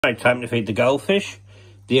Right, time to feed the goldfish.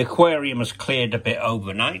 The aquarium has cleared a bit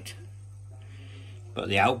overnight, but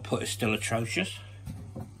the output is still atrocious.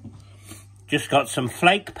 Just got some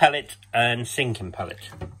flake pellet and sinking pellet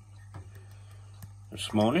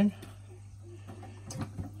this morning.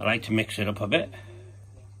 I like to mix it up a bit.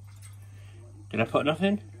 Did I put enough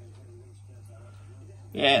in?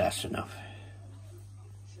 Yeah, that's enough.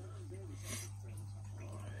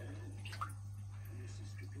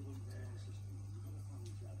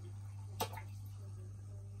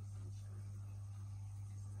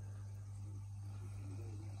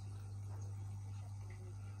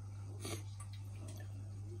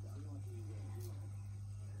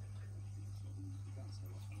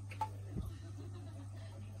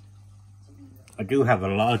 I do have a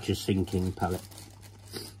larger sinking pellet.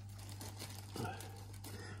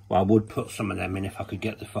 Well, I would put some of them in if I could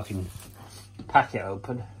get the fucking packet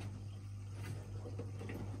open.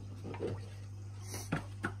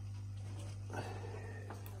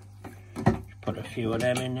 Just put a few of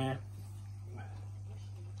them in there.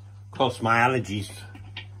 Of course, my allergies.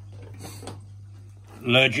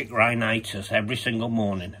 Allergic rhinitis every single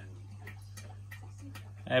morning.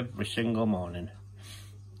 Every single morning.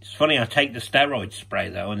 It's funny, I take the steroid spray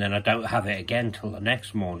though, and then I don't have it again till the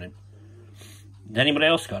next morning. Has anybody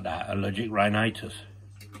else got that, allergic rhinitis?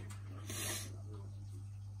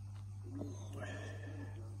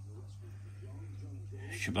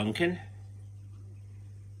 Shabunkin.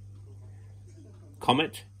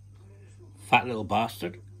 Comet. Fat little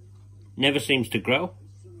bastard. Never seems to grow.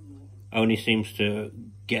 Only seems to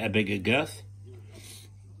get a bigger girth.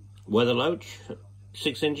 Weather loach,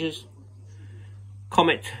 6 inches.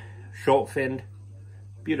 Comet, short finned,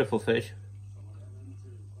 beautiful fish.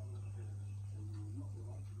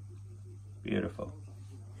 Beautiful.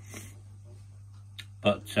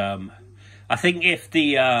 But I think if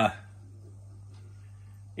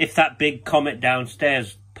that big comet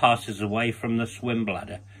downstairs passes away from the swim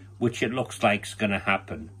bladder, which it looks like is going to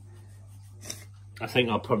happen, I think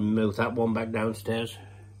I'll probably move that one back downstairs.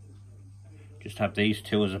 Just have these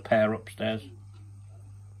two as a pair upstairs.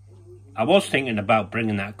 I was thinking about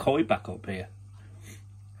bringing that koi back up here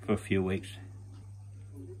for a few weeks.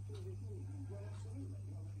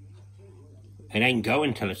 It ain't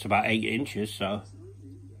going till it's about 8 inches, so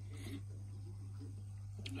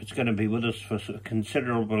it's going to be with us for a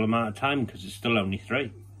considerable amount of time because it's still only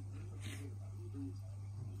 3.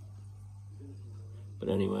 But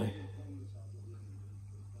anyway.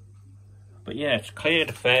 But yeah, it's cleared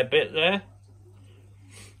a fair bit there.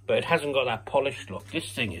 But it hasn't got that polished look.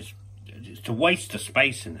 This thing is... It's a waste of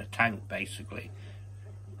space in the tank, basically.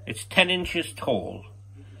 It's 10 inches tall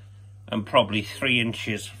and probably 3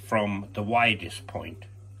 inches from the widest point.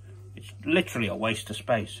 It's literally a waste of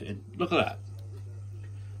space. Look at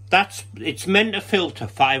that. It's meant to filter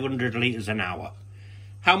 500 litres an hour.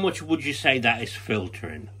 How much would you say that is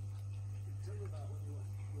filtering?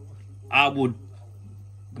 I would,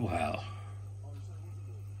 well,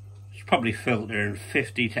 it's probably filtering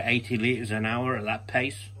 50 to 80 litres an hour at that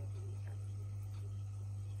pace.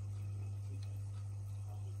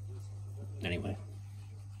 Anyway,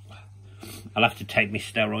 I'll have to take my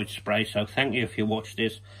steroid spray, so thank you if you watched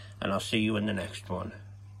this, and I'll see you in the next one.